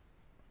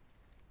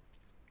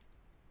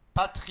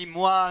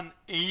Patrimoine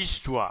et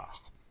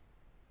histoire.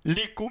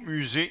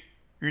 L'écomusée,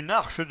 une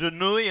arche de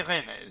Noé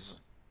rennaise.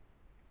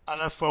 À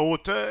la fois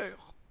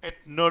auteur,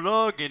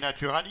 ethnologue et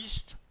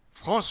naturaliste,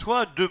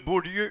 François de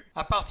Beaulieu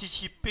a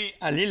participé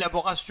à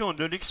l'élaboration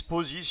de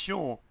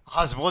l'exposition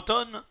Race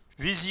bretonne,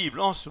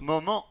 visible en ce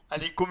moment à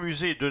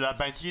l'écomusée de la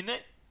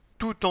Bintinais,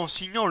 tout en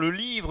signant le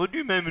livre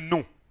du même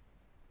nom.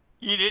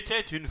 Il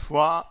était une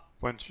fois,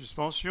 point de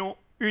suspension,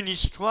 une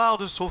histoire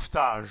de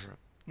sauvetage,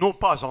 non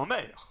pas en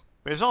mer,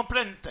 mais en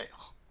pleine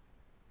terre.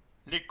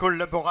 Les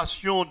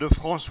collaborations de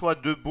François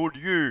de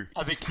Beaulieu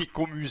avec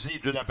l'écomusée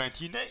de la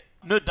Bintinais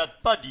ne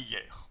datent pas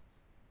d'hier.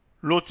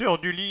 L'auteur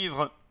du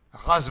livre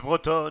Race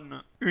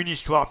bretonne, une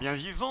histoire bien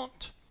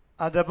vivante,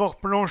 a d'abord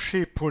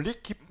planché pour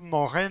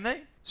l'équipement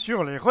rennais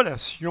sur les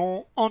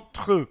relations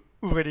entre,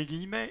 ouvrez les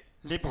guillemets,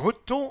 les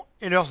Bretons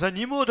et leurs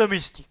animaux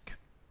domestiques.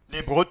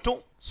 Les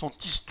Bretons sont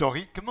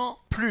historiquement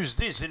plus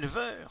des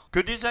éleveurs que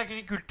des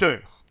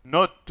agriculteurs,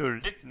 note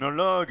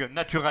l'ethnologue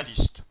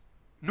naturaliste.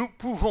 Nous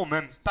pouvons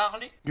même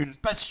parler d'une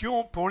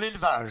passion pour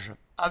l'élevage,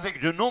 avec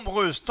de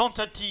nombreuses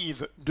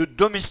tentatives de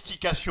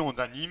domestication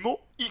d'animaux,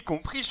 y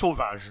compris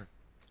sauvages.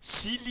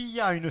 S'il y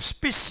a une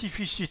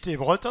spécificité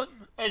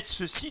bretonne, elle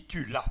se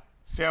situe là,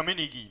 fermez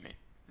les guillemets.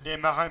 Les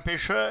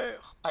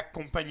marins-pêcheurs,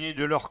 accompagnés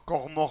de leurs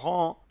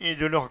cormorans et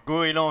de leurs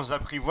goélands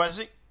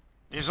apprivoisés,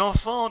 les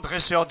enfants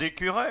dresseurs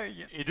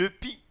d'écureuils et de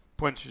pies,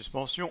 point de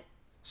suspension.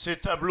 Ces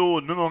tableaux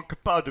ne manquent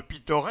pas de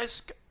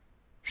pittoresques.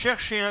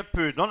 Cherchez un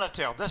peu dans la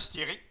terre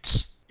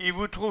d'Astérix et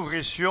vous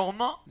trouverez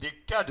sûrement des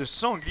cas de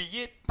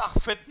sangliers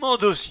parfaitement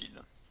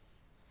dociles.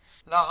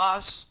 La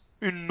race,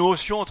 une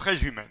notion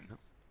très humaine.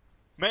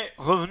 Mais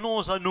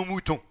revenons à nos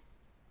moutons.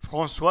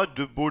 François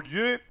de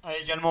Beaulieu a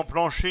également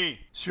planché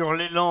sur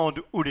les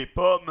landes ou les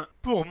pommes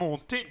pour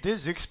monter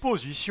des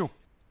expositions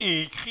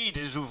et écrit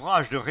des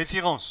ouvrages de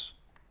référence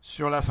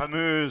sur la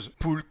fameuse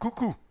poule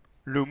coucou,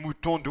 le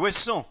mouton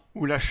d'Ouessant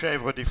ou la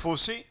chèvre des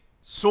fossés,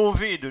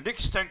 sauvés de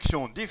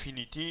l'extinction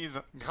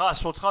définitive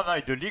grâce au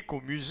travail de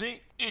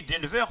l'écomusée et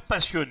d'éleveurs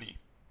passionnés.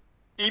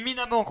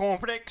 Éminemment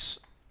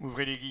complexe,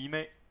 ouvrez les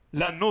guillemets,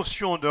 la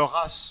notion de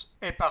race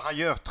est par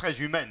ailleurs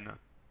très humaine.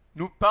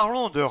 Nous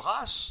parlons de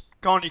race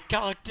quand les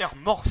caractères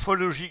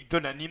morphologiques de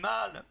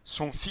l'animal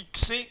sont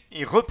fixés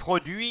et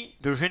reproduits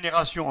de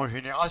génération en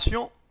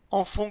génération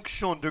en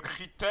fonction de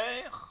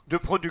critères de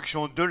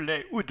production de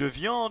lait ou de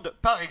viande,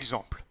 par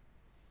exemple.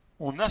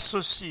 On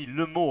associe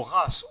le mot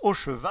race au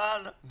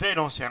cheval dès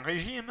l'Ancien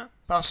Régime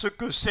parce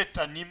que cet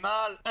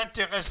animal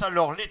intéresse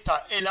alors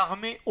l'État et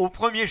l'armée au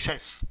premier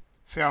chef.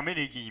 Fermez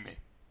les guillemets.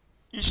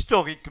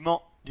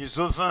 Historiquement, les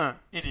ovins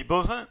et les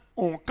bovins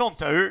ont quant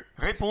à eux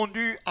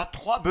répondu à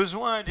 3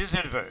 besoins des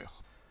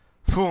éleveurs.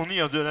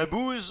 Fournir de la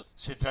bouse,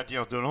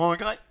 c'est-à-dire de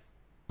l'engrais,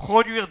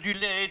 produire du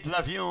lait et de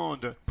la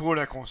viande pour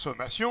la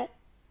consommation,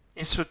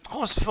 et se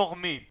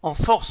transformer en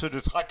force de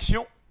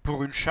traction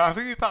pour une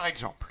charrue par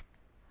exemple.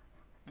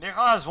 Les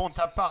races vont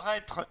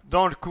apparaître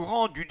dans le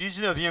courant du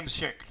XIXe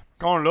siècle,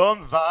 quand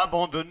l'homme va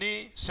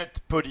abandonner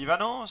cette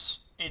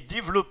polyvalence et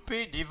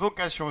développer des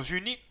vocations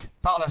uniques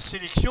par la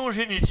sélection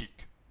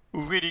génétique.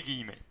 Ouvrez les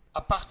guillemets.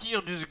 À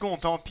partir du Second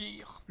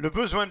Empire, le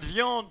besoin de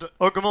viande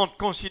augmente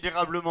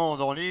considérablement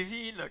dans les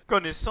villes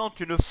connaissant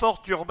une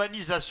forte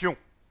urbanisation.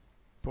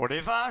 Pour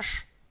les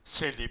vaches,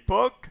 c'est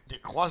l'époque des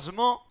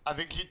croisements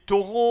avec les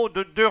taureaux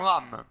de 2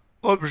 rames,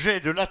 objet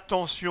de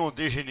l'attention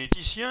des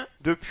généticiens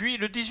depuis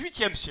le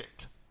XVIIIe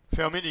siècle.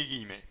 Fermez les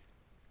guillemets.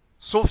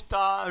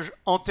 Sauvetage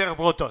en terre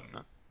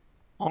bretonne.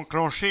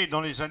 Enclenché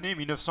dans les années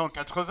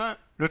 1980,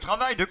 le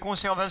travail de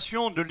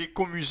conservation de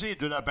l'écomusée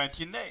de la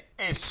Bintinais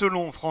est,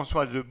 selon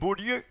François de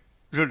Beaulieu,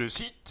 je le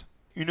cite,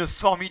 une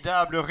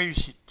formidable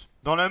réussite,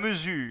 dans la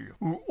mesure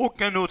où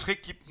aucun autre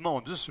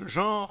équipement de ce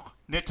genre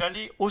n'est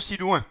allé aussi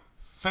loin.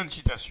 Fin de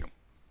citation.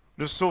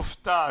 Le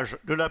sauvetage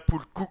de la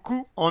poule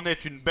coucou en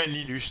est une belle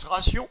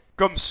illustration,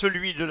 comme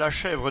celui de la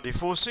chèvre des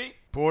fossés,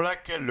 pour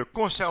laquelle le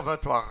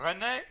conservatoire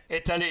rennais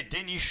est allé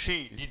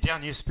dénicher les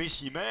derniers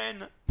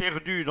spécimens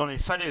perdus dans les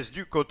falaises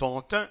du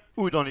Cotentin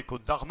ou dans les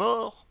Côtes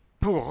d'Armor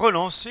pour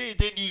relancer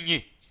des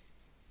lignées.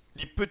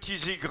 Les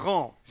petits et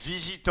grands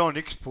visitant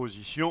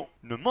l'exposition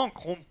ne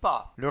manqueront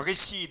pas le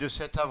récit de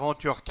cette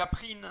aventure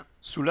caprine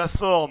sous la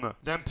forme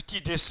d'un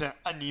petit dessin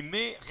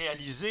animé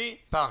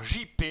réalisé par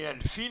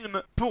JPL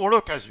Film pour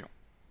l'occasion.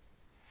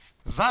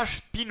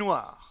 Vache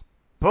pinoire,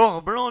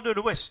 porc blanc de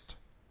l'Ouest,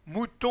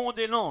 mouton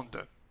des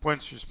Landes, point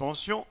de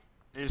suspension,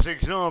 les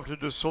exemples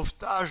de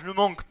sauvetage ne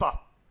manquent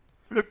pas.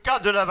 Le cas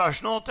de la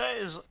vache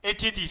nantaise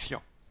est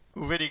édifiant.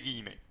 Ouvrez les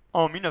guillemets.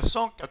 En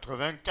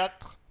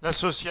 1984,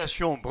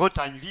 l'association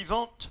Bretagne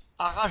Vivante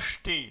a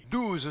racheté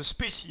 12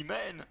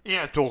 spécimens et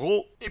un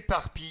taureau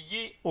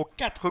éparpillés aux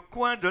 4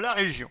 coins de la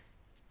région.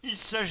 Il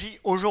s'agit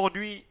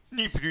aujourd'hui,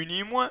 ni plus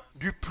ni moins,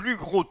 du plus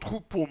gros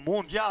troupeau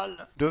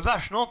mondial de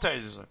vaches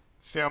nantaises.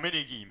 Fermez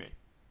les guillemets.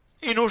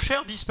 Et nos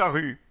chers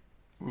disparus,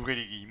 ouvrez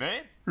les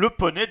guillemets, le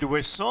poney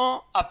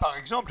d'Ouessant a par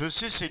exemple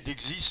cessé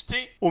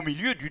d'exister au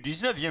milieu du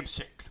XIXe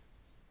siècle.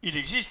 Il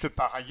existe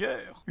par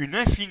ailleurs une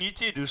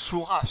infinité de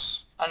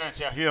sous-races à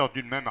l'intérieur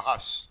d'une même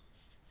race.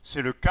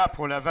 C'est le cas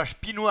pour la vache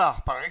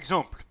pinoire, par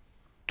exemple.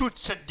 Toute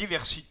cette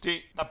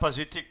diversité n'a pas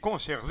été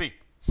conservée.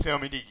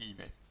 Fermez les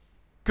guillemets.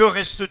 Que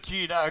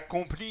reste-t-il à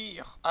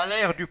accomplir à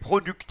l'ère du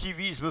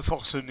productivisme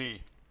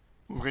forcené?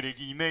 Ouvrez les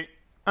guillemets.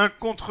 Un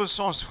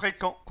contresens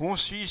fréquent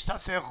consiste à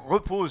faire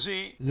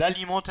reposer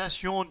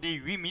l'alimentation des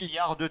 8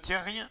 milliards de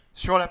terriens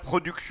sur la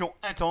production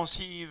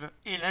intensive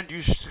et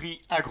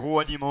l'industrie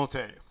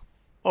agroalimentaire.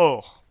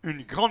 Or,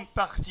 une grande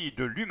partie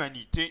de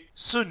l'humanité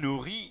se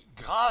nourrit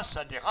grâce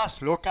à des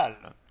races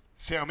locales.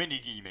 Fermez les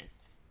guillemets.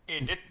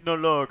 Et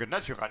l'ethnologue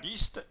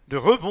naturaliste de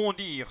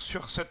rebondir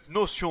sur cette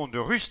notion de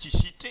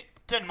rusticité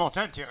tellement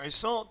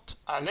intéressante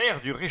à l'ère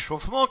du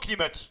réchauffement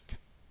climatique.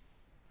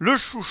 Le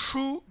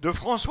chouchou de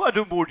François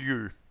de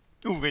Beaulieu.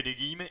 Ouvrez les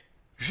guillemets.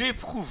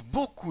 J'éprouve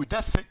beaucoup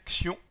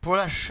d'affection pour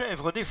la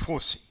chèvre des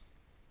fossés.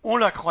 On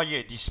la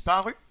croyait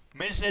disparue,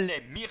 mais elle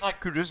est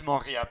miraculeusement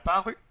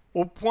réapparue,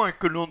 au point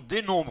que l'on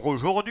dénombre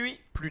aujourd'hui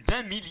plus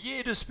d'1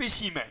 millier de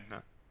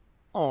spécimens.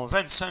 En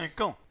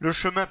 25 ans, le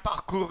chemin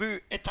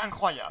parcouru est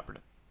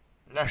incroyable.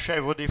 La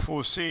chèvre des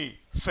fossés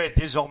fait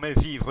désormais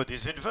vivre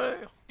des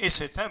éleveurs et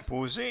s'est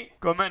imposée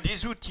comme un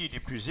des outils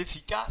les plus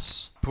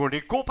efficaces pour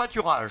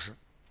l'éco-pâturage.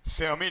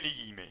 Fermez les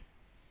guillemets.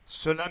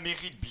 Cela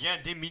mérite bien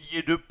des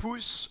milliers de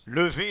pouces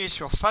levés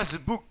sur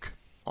Facebook,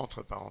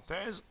 entre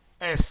parenthèses,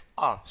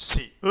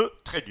 FACE_BOUC.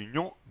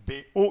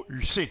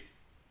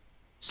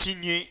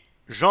 Signé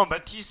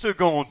Jean-Baptiste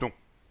Gandon.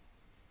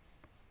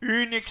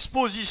 Une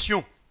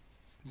exposition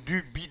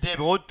du bidet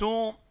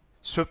breton,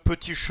 ce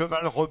petit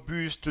cheval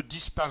robuste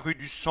disparu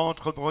du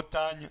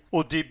centre-Bretagne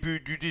au début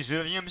du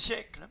XIXe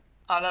siècle,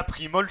 à la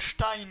prime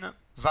Holstein,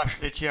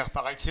 vache laitière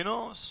par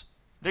excellence.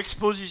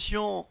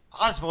 L'exposition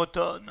Race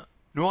bretonne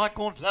nous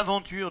raconte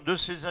l'aventure de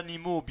ces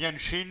animaux bien de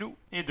chez nous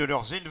et de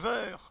leurs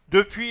éleveurs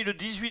depuis le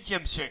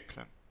XVIIIe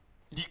siècle.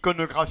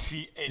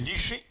 L'iconographie est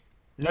léchée,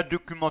 la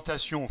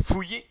documentation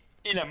fouillée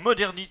et la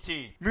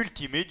modernité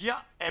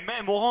multimédia est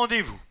même au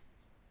rendez-vous.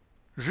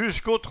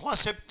 Jusqu'au 3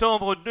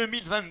 septembre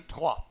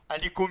 2023 à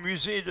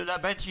l'écomusée de la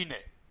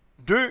Bintinais.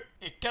 2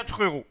 et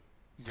 4 €.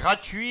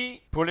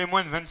 Gratuit pour les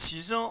moins de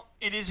 26 ans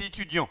et les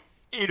étudiants.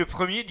 Et le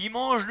premier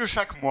dimanche de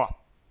chaque mois.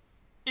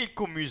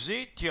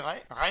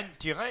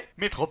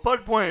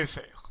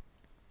 écomusée-rennes-métropole.fr.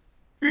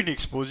 Une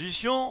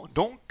exposition,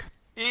 donc,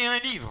 et un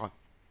livre.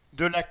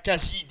 De la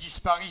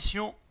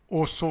quasi-disparition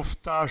au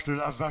sauvetage de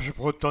la vache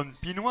bretonne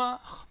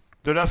pinoire,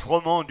 de la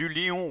froment du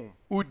léon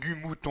ou du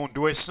mouton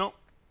d'Ouessant,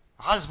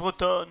 race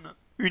bretonne,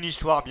 une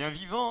histoire bien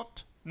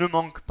vivante, ne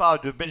manque pas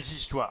de belles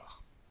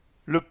histoires.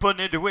 Le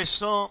poney de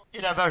Ouessant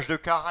et la vache de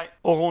Carhaix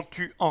auront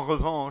eu en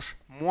revanche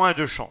moins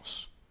de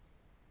chance.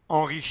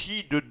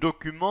 Enrichi de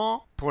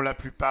documents, pour la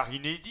plupart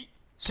inédits,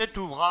 cet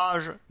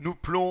ouvrage nous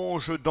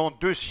plonge dans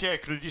 2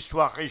 siècles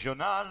d'histoire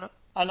régionale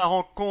à la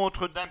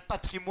rencontre d'un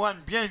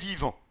patrimoine bien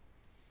vivant.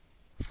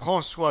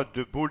 François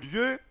de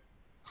Beaulieu,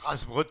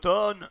 race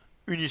bretonne,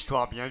 une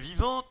histoire bien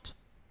vivante,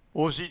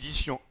 aux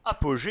éditions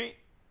Apogée,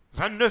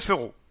 29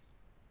 €.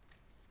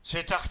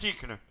 Cet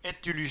article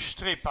est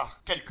illustré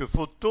par quelques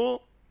photos.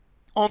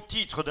 En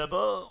titre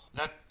d'abord,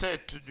 la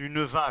tête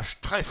d'une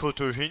vache très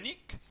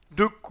photogénique,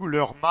 de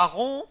couleur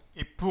marron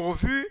et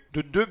pourvue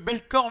de 2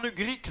 belles cornes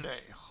gris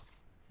clair.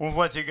 On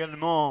voit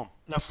également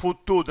la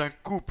photo d'un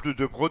couple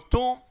de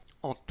Bretons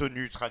en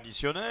tenue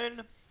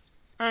traditionnelle,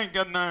 un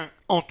gamin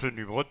en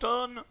tenue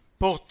bretonne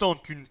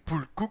portant une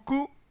poule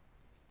coucou,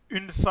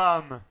 une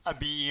femme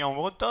habillée en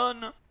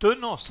bretonne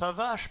tenant sa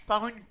vache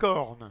par une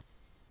corne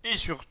et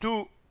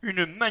surtout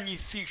une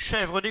magnifique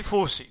chèvre des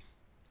fossés.